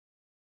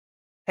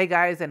Hey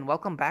guys, and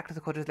welcome back to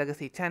the Coach's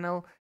Legacy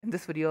channel. In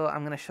this video,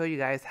 I'm going to show you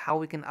guys how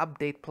we can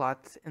update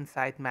plots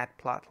inside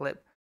Matplotlib.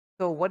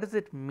 So what does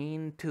it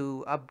mean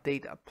to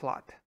update a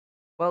plot?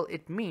 Well,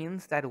 it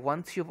means that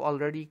once you've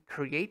already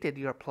created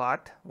your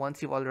plot,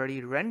 once you've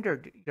already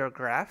rendered your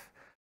graph,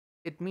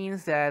 it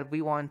means that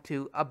we want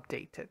to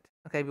update it.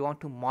 Okay, we want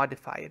to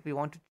modify it. We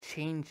want to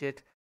change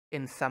it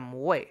in some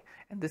way.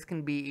 And this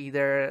can be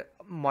either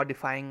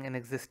modifying an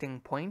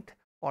existing point,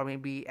 or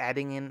maybe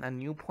adding in a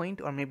new point,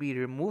 or maybe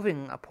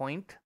removing a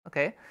point.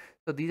 Okay,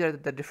 so these are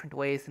the different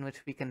ways in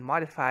which we can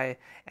modify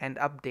and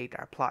update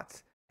our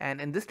plots.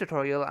 And in this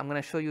tutorial, I'm going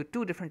to show you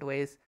two different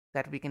ways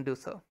that we can do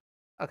so.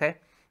 Okay,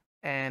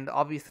 and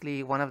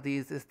obviously one of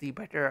these is the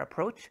better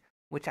approach,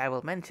 which I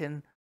will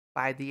mention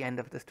by the end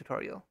of this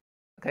tutorial.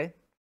 Okay,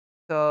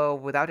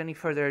 so without any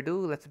further ado,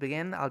 let's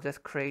begin. I'll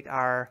just create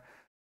our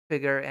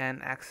figure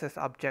and axis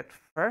object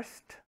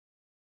first,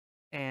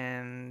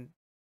 and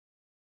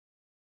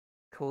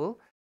cool.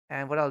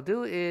 And what I'll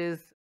do is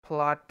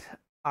plot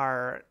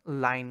our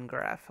line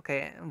graph.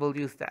 Okay, and we'll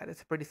use that.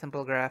 It's a pretty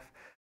simple graph.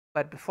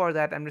 But before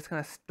that, I'm just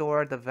going to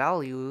store the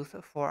values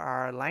for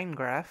our line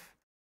graph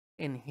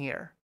in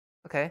here.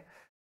 Okay,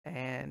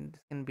 and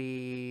it can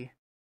be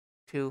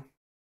 2,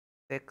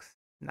 6,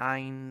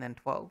 9, and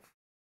 12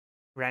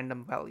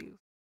 random values.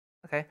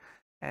 Okay,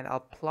 and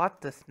I'll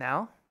plot this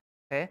now.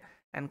 Okay,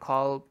 and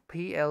call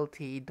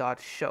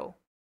plt.show.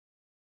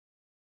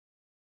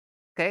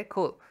 Okay,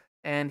 cool.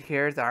 And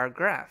here's our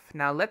graph.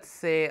 Now let's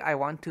say I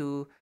want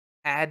to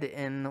add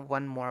in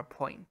one more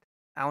point.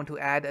 I want to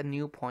add a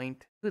new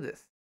point to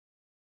this.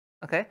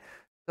 Okay,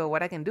 so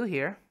what I can do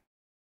here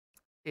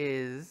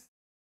is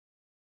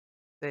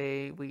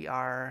say we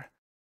are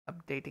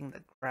updating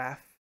the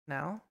graph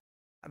now.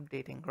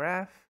 Updating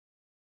graph.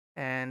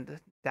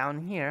 And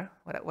down here,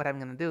 what I'm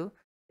going to do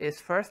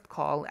is first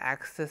call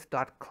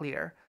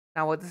axis.clear.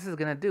 Now what this is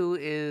going to do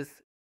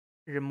is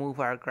remove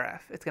our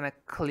graph. It's going to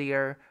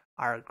clear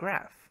our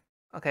graph.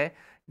 Okay,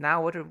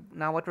 now what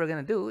we're going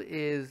to do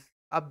is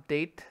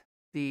update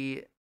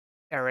the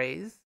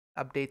arrays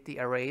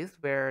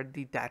where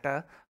the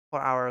data for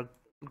our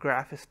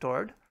graph is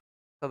stored.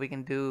 So we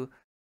can do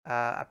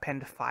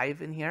append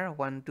 5 in here,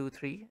 1 2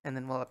 3, and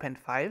then we'll append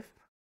 5.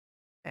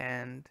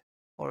 And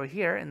over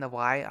here in the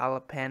y, I'll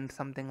append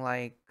something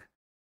like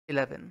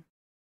 11.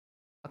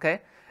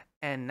 Okay,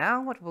 and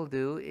now what we'll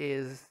do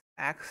is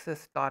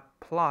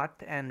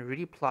axis.plot and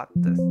replot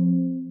this.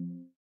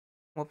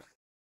 Whoops.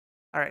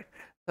 All right,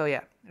 so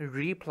yeah,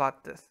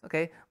 replot this.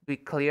 Okay, we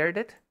cleared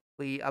it,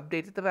 we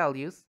updated the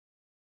values,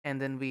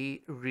 and then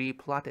we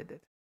replotted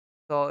it.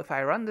 So if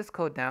I run this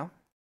code now,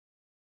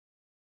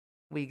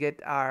 we get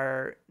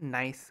our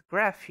nice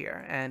graph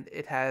here, and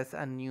it has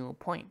a new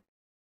point.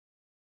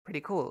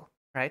 Pretty cool,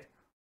 right?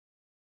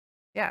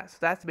 Yeah, so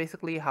that's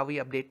basically how we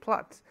update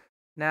plots.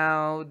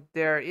 Now,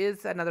 there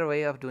is another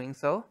way of doing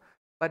so,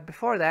 but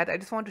before that, I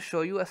just want to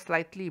show you a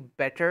slightly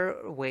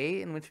better way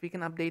in which we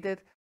can update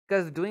it,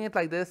 because doing it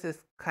like this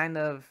is kind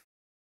of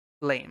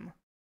lame.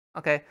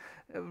 Okay,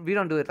 we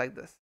don't do it like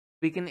this.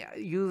 We can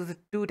use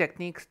two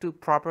techniques to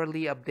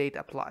properly update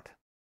a plot.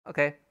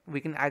 Okay, we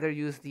can either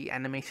use the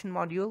animation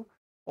module,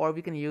 or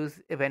we can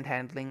use event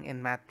handling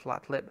in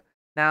Matplotlib.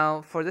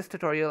 Now, for this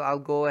tutorial, I'll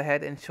go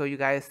ahead and show you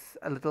guys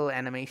a little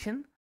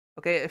animation.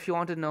 Okay, if you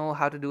want to know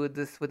how to do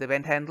this with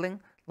event handling,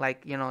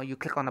 like, you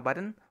click on a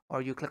button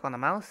or you click on a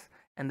mouse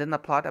and then the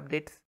plot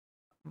updates,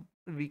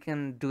 we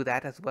can do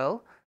that as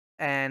well.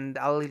 And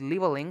I'll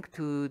leave a link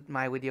to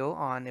my video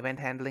on event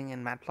handling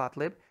in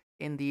Matplotlib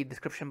in the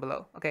description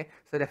below. Okay,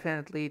 so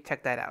definitely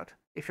check that out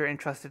if you're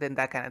interested in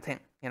that kind of thing.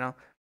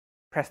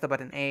 Press the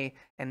button A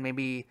and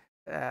maybe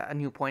a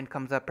new point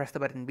comes up, press the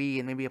button B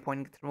and maybe a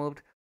point gets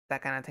removed.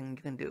 That kind of thing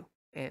you can do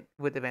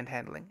with event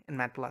handling in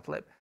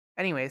Matplotlib.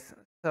 Anyways,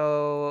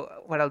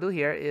 so what I'll do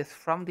here is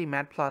from the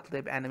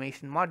Matplotlib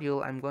animation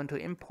module, I'm going to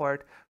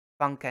import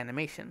func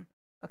animation.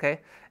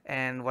 Okay,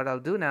 and what I'll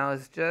do now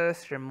is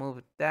just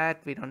remove that.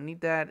 We don't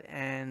need that,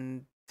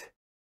 and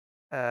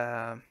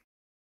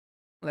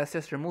let's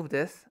just remove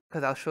this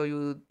because I'll show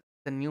you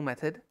the new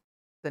method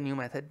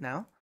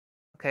now.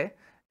 Okay,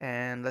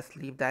 and let's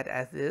leave that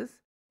as is.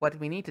 What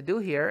we need to do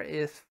here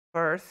is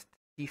first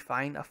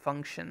define a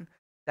function.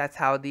 That's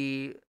how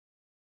the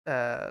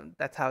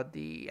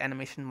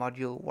animation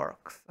module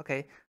works.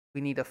 Okay,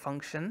 we need a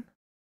function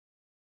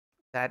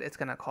that it's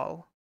gonna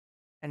call,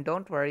 and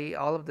don't worry,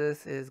 all of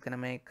this is gonna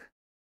make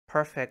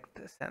perfect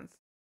sense.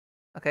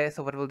 Okay,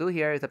 so what we'll do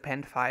here is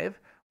append 5.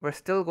 We're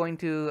still going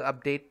to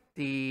update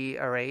the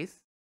arrays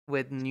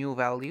with new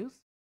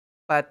values,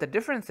 but the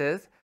difference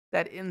is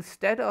that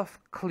instead of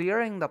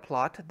clearing the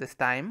plot this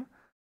time,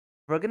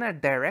 we're gonna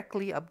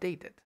directly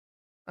update it.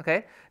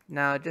 Okay,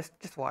 now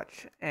just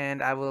watch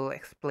and I will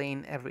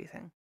explain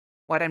everything.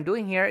 What I'm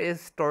doing here is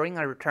storing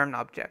a return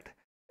object.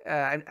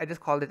 I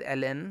just called it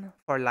ln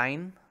for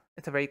line.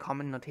 It's a very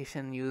common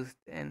notation used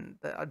in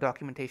the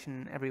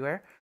documentation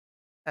everywhere.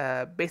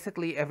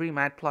 Basically, every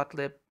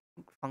Matplotlib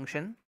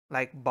function,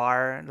 like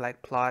bar,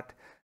 like plot,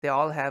 they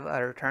all have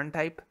a return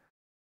type,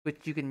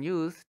 which you can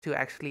use to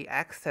actually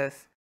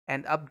access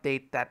and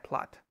update that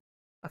plot.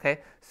 Okay,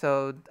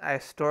 so I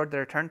stored the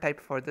return type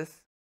for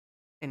this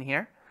in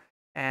here,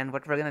 and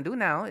what we're going to do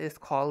now is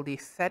call the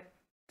set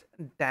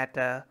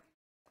data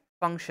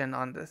function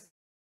on this,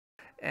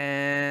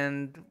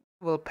 and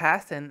we'll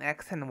pass in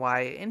x and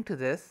y into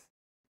this.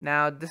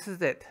 Now this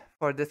is it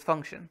for this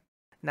function.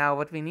 Now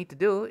what we need to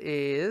do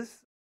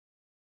is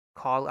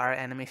call our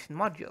animation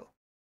module.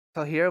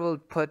 So here we'll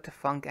put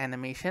func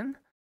animation,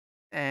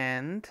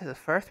 and the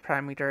first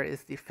parameter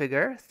is the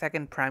figure,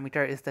 second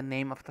parameter is the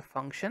name of the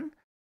function,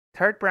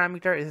 third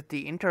parameter is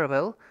the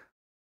interval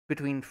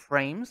between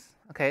frames.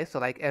 Okay, so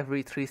like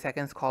every 3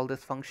 seconds call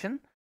this function.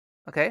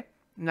 Okay,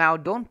 now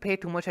don't pay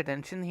too much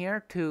attention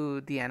here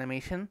to the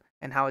animation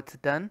and how it's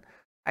done.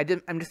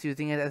 I'm just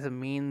using it as a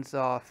means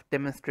of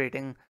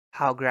demonstrating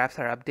how graphs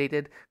are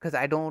updated, because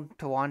I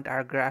don't want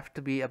our graph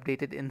to be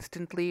updated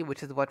instantly,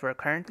 which is what we're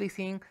currently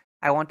seeing.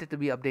 I want it to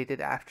be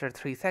updated after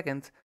 3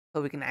 seconds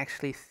so we can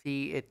actually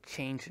see it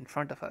change in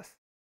front of us.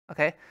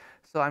 Okay,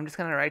 so I'm just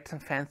going to write some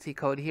fancy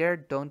code here.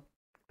 Don't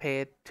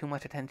pay it too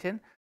much attention.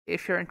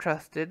 If you're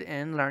interested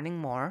in learning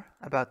more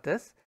about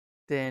this,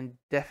 then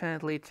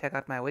definitely check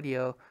out my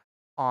video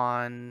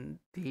on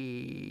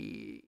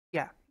the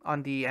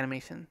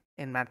animation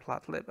in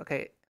Matplotlib.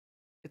 Okay,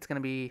 it's gonna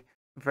be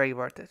very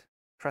worth it.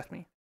 Trust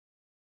me.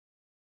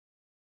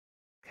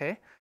 Okay,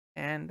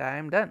 and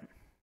I'm done.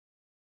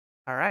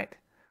 All right,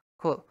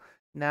 cool.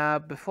 Now,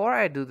 before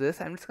I do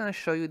this, I'm just gonna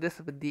show you this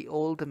with the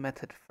old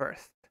method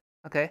first.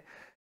 Okay,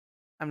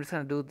 I'm just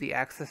gonna do the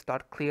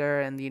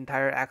axis.clear and the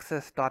entire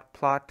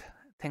axis.plot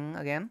thing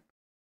again.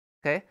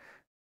 Okay,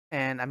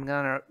 and I'm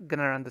gonna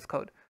run this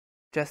code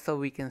just so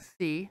we can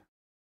see.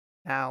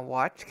 Now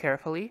watch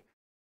carefully.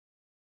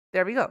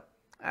 There we go.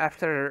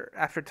 After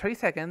 3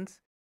 seconds,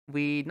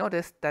 we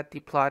noticed that the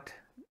plot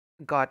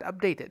got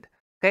updated.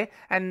 Okay,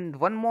 and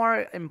one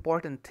more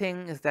important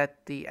thing is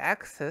that the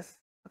axis,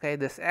 okay,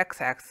 this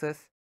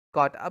x-axis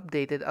got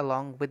updated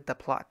along with the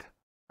plot.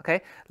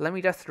 Okay, let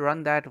me just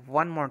run that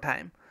one more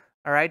time.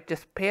 All right,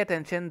 just pay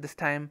attention this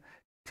time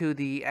to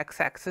the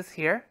x-axis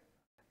here.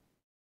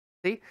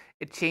 See,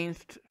 it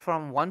changed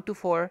from 1 to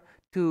 4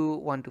 to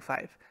 1 to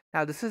 5.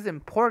 Now this is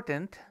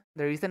important.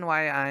 The reason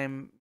why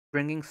I'm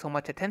bringing so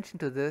much attention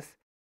to this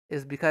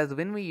is because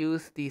when we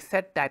use the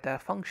set data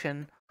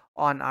function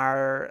on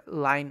our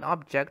line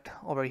object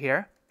over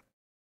here,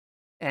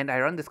 and I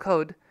run this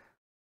code,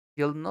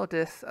 you'll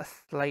notice a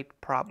slight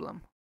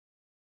problem.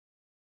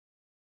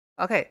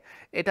 Okay,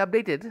 it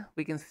updated.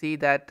 We can see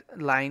that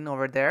line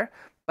over there,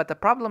 but the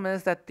problem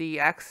is that the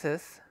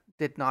axis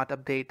did not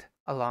update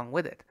along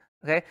with it.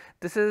 Okay,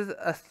 this is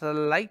a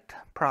slight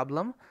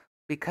problem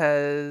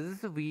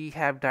because we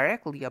have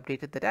directly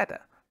updated the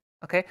data.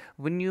 Okay,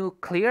 when you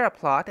clear a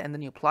plot and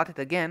then you plot it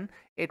again,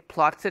 it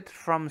plots it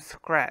from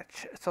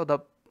scratch, so the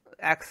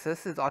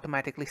axis is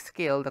automatically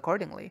scaled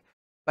accordingly.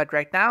 But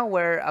right now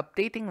we're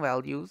updating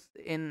values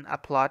in a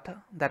plot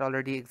that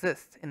already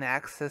exists, in an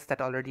axis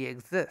that already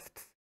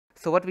exists.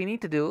 So what we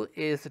need to do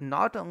is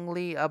not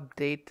only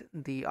update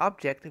the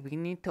object, we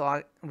need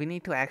to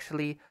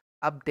actually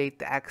update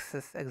the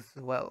axis as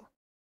well.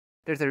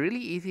 There's a really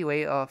easy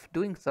way of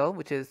doing so,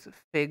 which is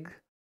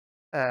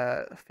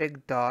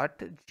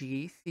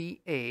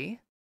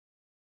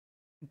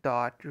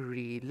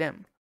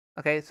fig.gca.relim.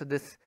 Okay, so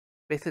this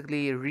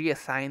basically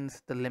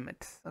reassigns the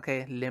limits.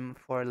 Okay, lim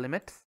for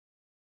limits.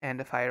 And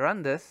if I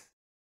run this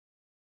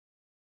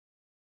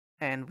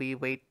and we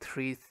wait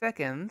 3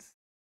 seconds,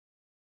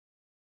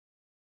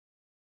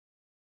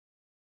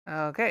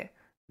 okay,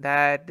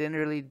 that didn't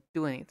really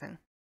do anything.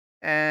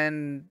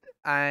 And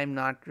I'm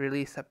not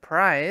really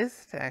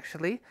surprised,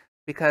 actually,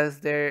 because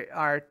there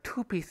are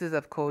 2 pieces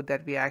of code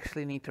that we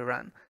actually need to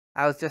run.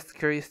 I was just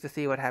curious to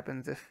see what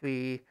happens if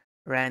we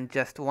ran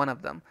just one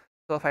of them.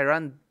 So if I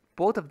run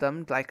both of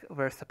them like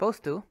we're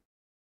supposed to,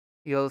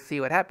 you'll see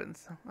what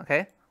happens.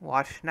 Okay,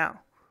 watch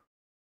now.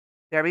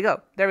 There we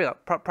go. There we go.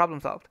 Problem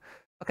solved.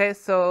 Okay,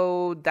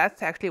 so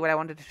that's actually what I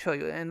wanted to show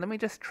you. And let me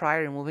just try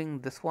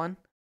removing this one.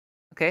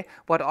 Okay,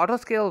 what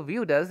autoscale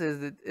view does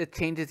is it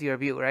changes your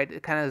view, right?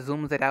 It kind of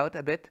zooms it out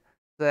a bit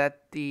so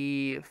that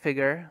the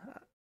figure.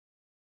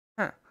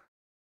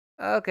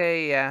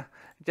 Okay, yeah.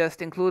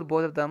 Just include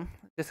both of them.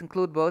 Just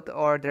include both,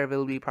 or there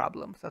will be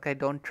problems. Okay,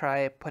 don't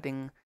try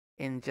putting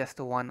in just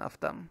one of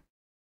them.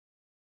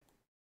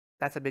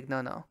 That's a big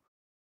no-no.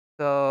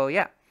 So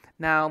yeah.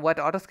 Now, what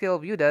autoscale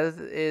view does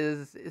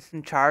is it's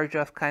in charge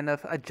of kind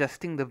of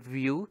adjusting the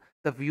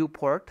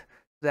viewport,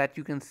 so that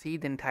you can see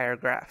the entire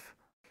graph.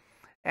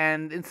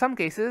 And in some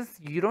cases,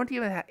 you don't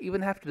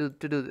even have to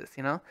do this.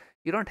 You know,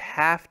 you don't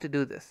have to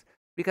do this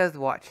because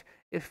watch.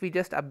 If we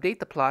just update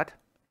the plot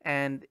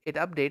and it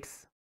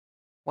updates,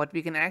 what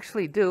we can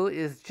actually do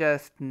is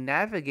just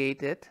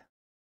navigate it.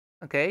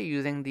 Okay,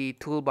 using the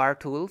toolbar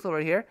tools over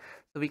here,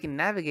 so we can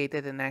navigate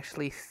it and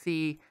actually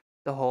see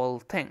the whole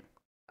thing.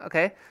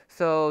 Okay,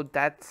 so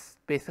that's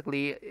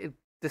basically it.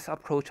 This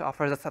approach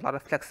offers us a lot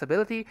of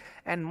flexibility,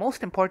 and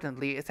most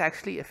importantly, it's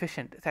actually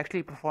efficient. It's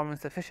actually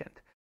performance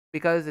efficient.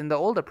 Because in the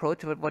old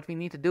approach, what we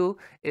need to do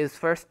is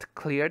first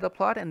clear the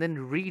plot and then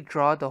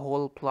redraw the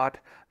whole plot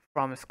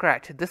from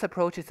scratch. This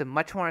approach is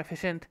much more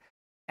efficient,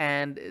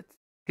 and it's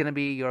going to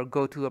be your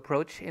go-to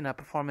approach in a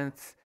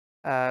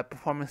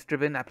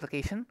performance-driven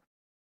application.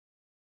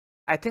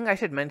 I think I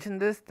should mention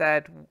this,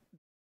 that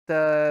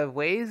the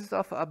ways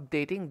of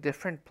updating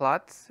different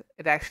plots,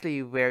 it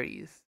actually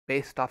varies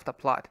based off the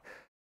plot.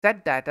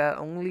 Set data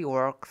only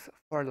works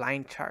for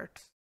line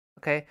charts.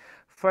 Okay,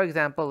 for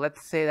example,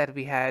 let's say that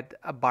we had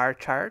a bar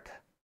chart.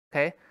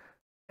 Okay,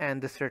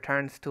 and this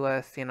returns to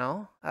us,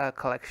 a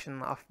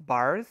collection of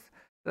bars.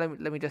 Let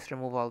me just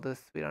remove all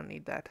this. We don't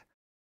need that.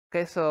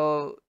 Okay,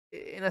 so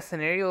in a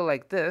scenario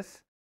like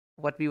this,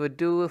 what we would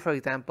do, for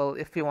example,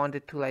 if we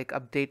wanted to like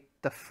update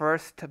the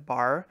first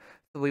bar,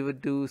 so we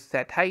would do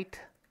set height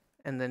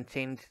and then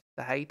change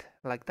the height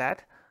like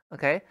that.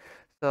 Okay,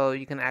 so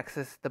you can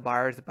access the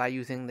bars by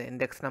using the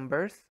index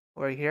numbers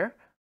over here.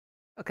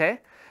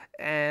 Okay,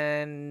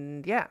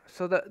 and yeah,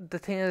 so the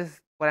thing is,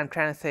 what I'm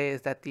trying to say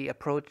is that the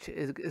approach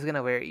is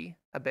gonna vary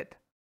a bit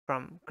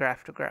from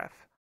graph to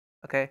graph.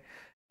 Okay,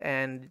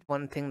 and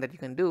one thing that you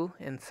can do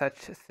in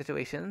such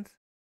situations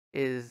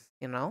is,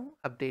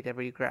 update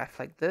every graph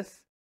like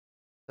this.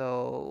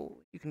 So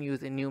you can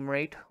use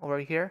enumerate over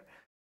here.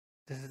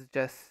 This is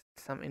just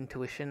some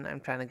intuition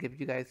I'm trying to give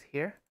you guys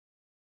here.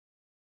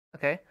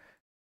 Okay,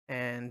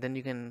 and then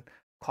you can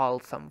call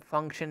some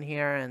function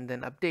here and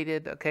then update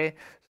it. Okay, so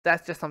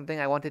that's just something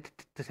I wanted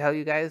to tell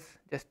you guys.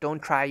 Just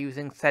don't try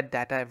using set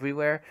data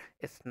everywhere.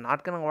 It's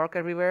not gonna work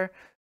everywhere.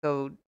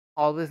 So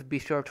always be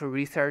sure to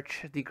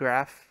research the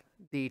graph,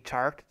 the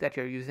chart that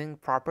you're using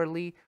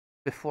properly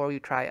before you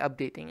try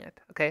updating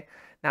it. Okay,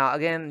 now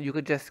again, you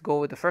could just go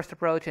with the first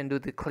approach and do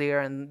the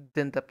clear and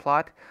then the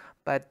plot,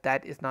 but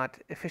that is not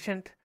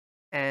efficient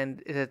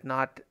and it is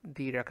not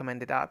the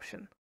recommended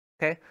option.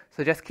 Okay,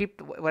 so just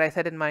keep what I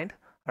said in mind.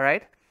 All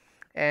right,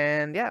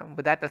 and yeah,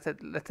 with that,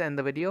 let's end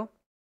the video.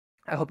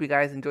 I hope you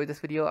guys enjoyed this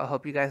video. I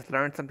hope you guys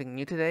learned something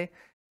new today.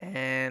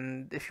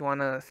 And if you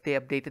want to stay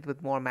updated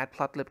with more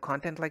Matplotlib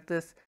content like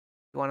this,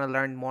 if you want to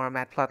learn more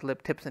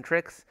Matplotlib tips and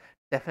tricks,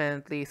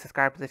 definitely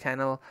subscribe to the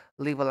channel,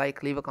 leave a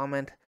like, leave a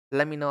comment.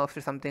 Let me know if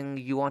there's something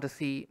you want to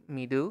see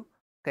me do.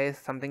 Okay,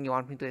 something you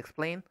want me to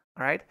explain.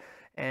 All right,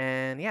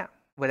 and yeah,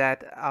 with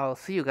that, I'll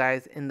see you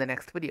guys in the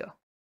next video.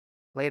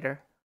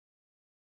 Later.